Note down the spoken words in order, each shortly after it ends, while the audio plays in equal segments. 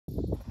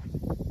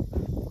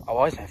Oh,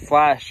 why is my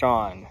flash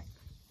on?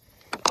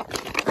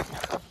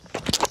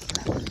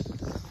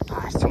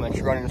 It's too much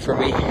running for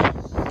me.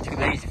 Too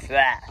lazy for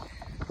that.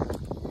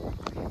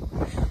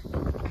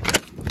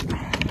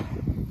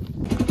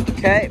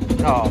 Okay.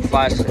 Oh,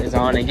 flash is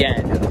on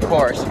again. Of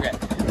course. Okay.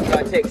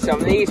 Gotta take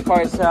some of these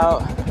parts out.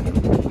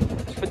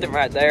 Just put them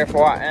right there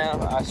for right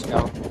now. Actually,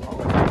 no.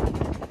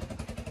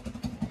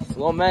 It's a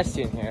little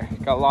messy in here.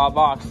 Got a lot of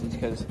boxes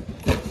because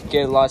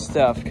get a lot of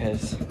stuff.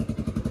 Because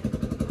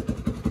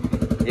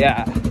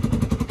yeah.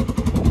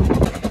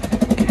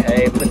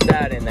 Okay, put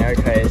that in there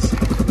because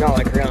not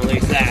like we're gonna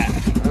lose that.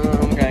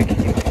 I'm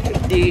gonna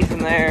put these in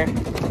there.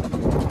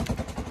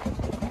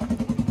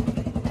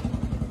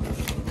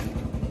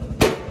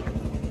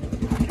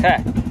 Okay,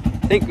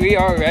 I think we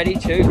are ready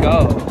to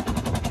go.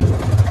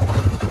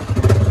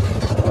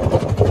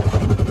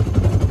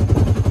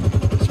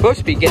 Supposed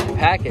to be getting the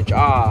package.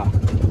 Ah,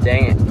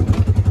 dang it.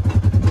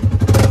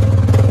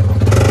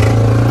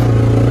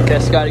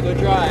 Guess gotta go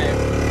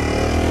drive.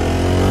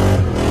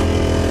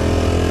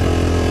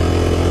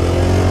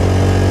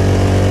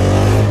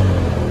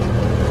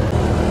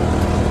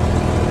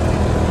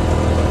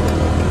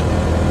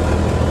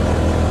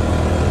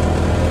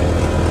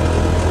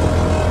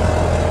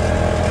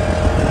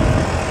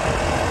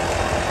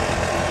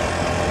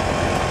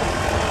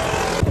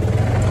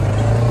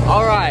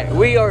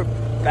 We are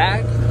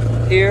back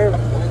here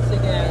once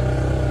again,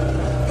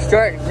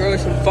 starting to grow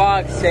some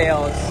fog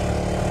sails.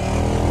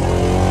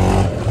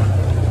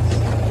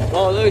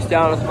 Blow those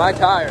down with my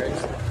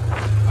tires.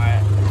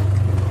 Alright.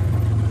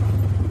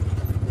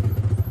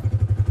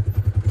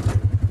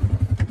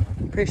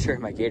 Pretty sure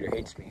my gator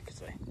hates me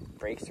because I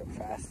brake so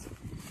fast.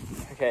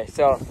 Okay,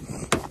 so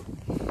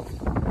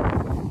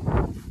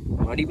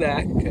muddy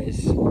back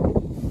because,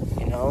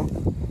 you know,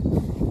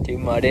 do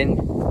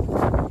mudding.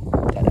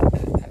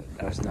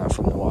 Not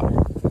from the water.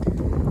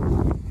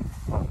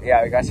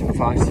 Yeah, we got some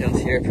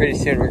foxtails here. Pretty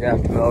soon we're gonna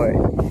have to mow it.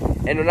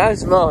 And when I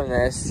was mowing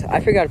this, I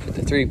forgot to put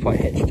the 3-point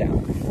hitch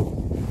down.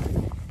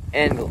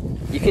 And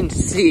you can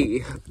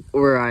see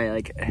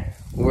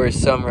where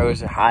some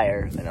rows are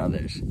higher than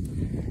others.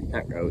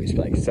 Not rows,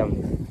 but like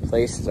some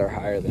places are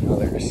higher than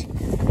others.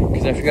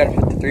 Because I forgot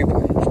to put the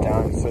 3-point hitch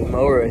down. So the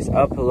mower is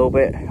up a little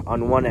bit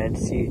on one end.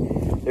 See,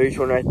 there's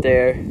one right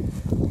there,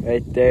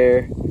 right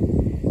there,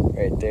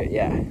 right there.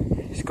 Yeah.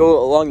 Just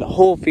go along the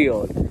whole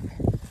field.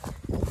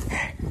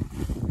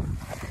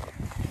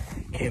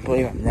 Can't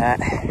believe I'm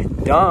that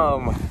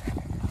dumb.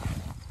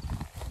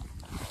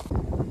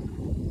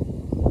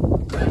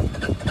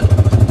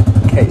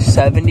 Okay,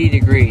 70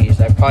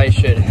 degrees. I probably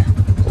should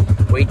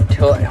wait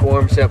until it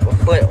warms up a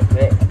little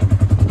bit.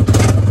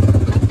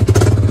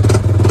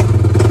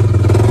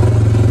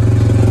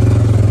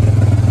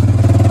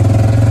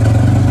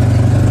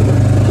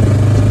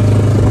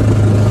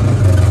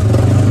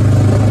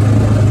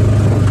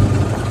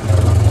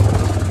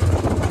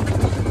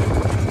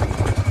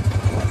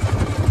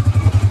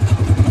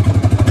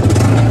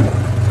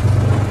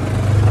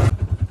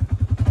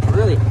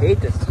 Hate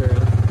this turn.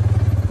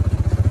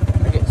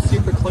 I get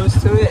super close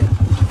to it,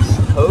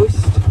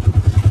 post,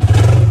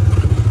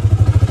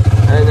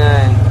 and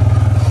then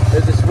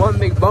there's this one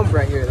big bump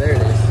right here. There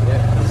it is.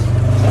 Yeah.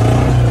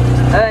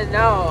 And then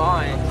now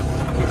on,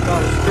 keep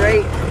going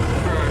straight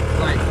for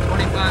like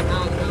 25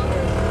 miles an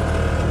hour.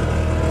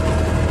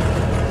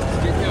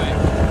 Let's get to it.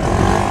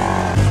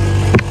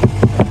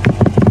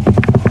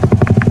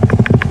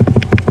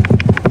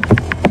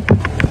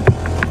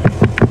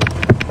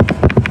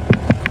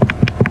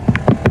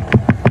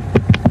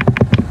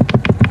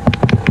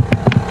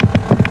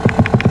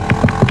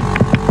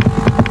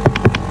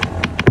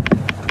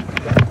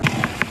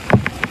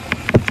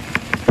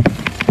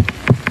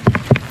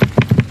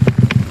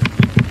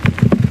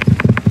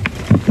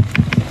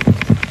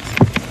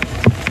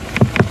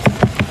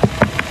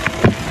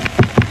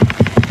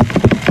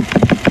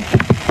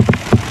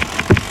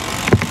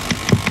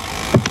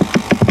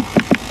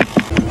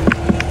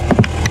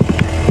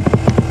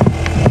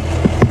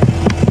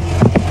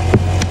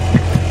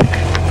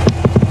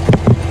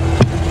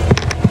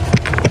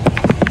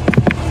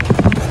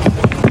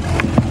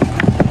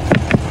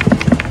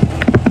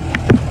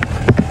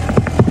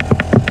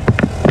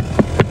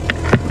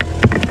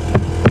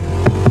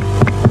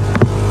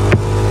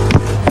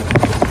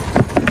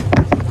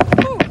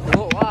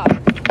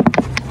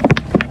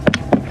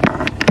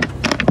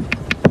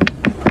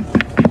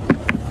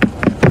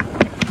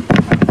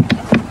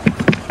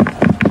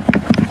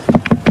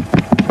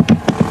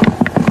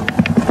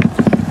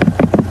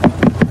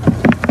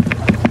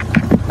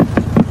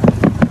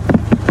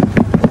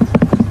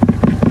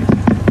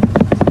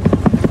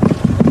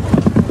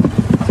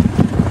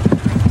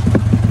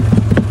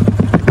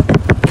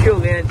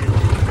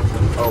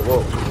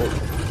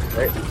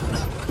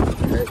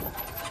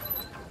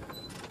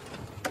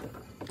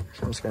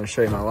 I'm just going to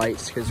show you my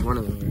lights because one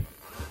of them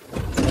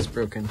is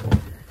broken.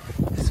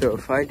 So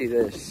if I do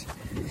this,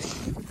 there's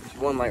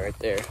one light right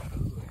there.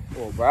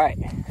 Well, bright.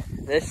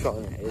 This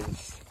one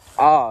is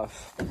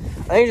off. I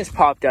think it just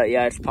popped out.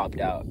 Yeah, it's popped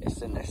out.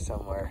 It's in there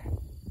somewhere.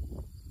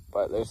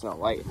 but there's no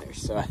light in there.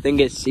 So I think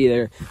it's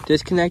either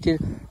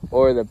disconnected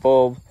or the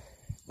bulb,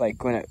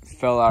 like when it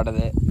fell out of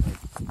the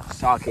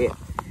socket,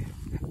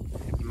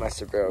 it must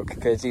have broke,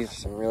 because these are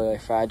some really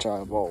like,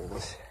 fragile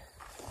bulbs.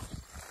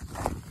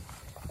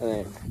 And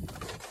then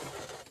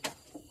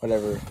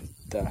whatever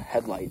the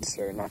headlights,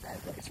 or not the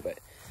headlights, but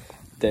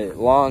the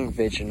long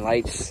vision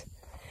lights,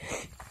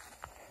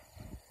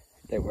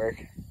 they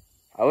work.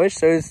 I wish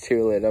those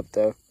two lit up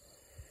though.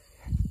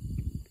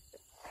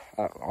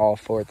 All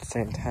four at the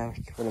same time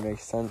wouldn't make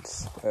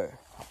sense, but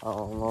I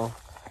don't know.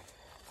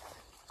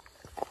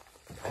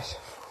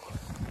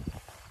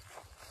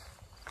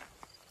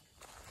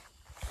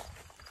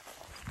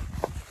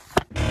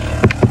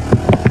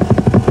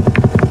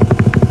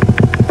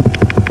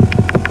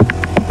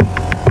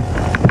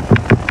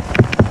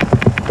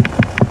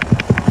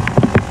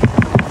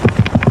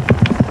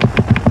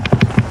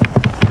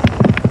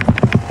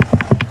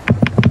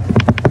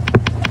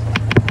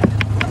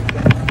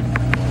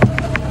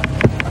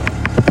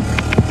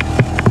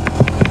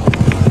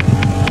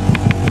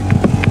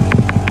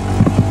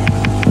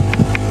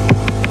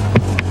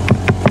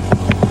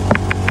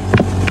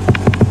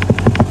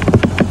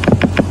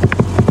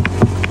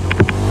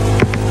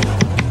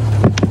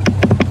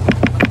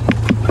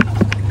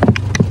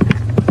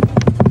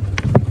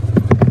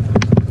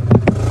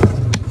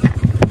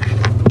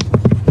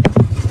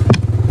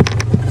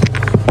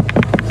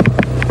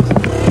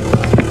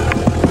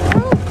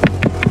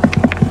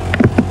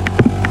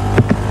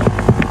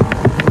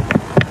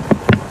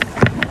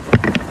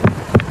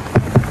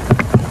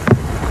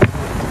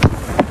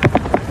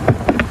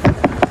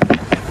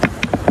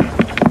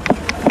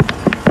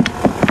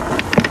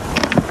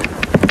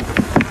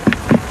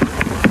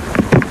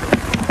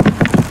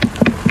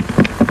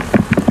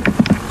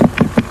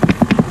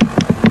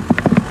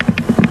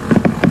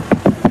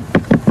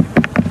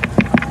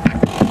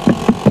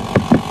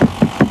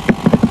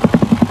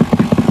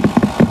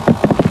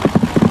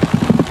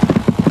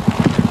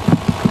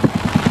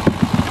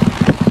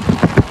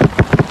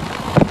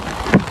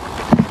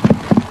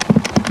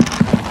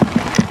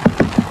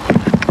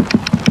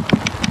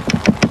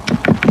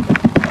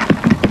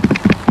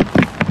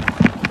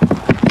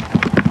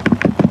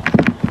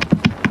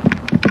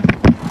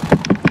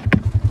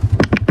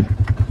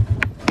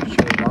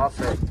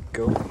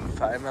 Go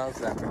 5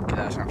 miles an hour.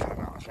 That's not 5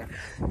 miles an hour.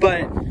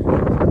 But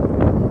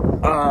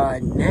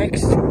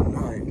next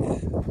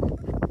month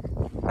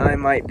I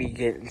might be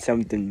getting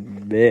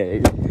something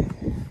big.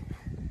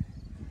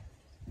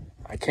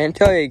 I can't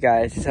tell you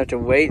guys, just have to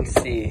wait and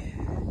see.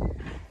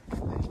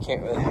 I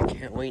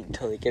can't wait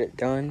until they get it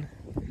done.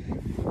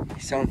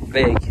 It's something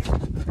big.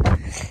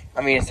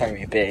 I mean, it's not gonna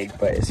be big,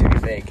 but it's gonna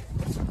be big.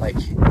 Like,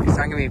 it's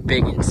not gonna be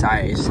big in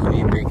size, it's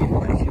gonna be big in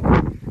like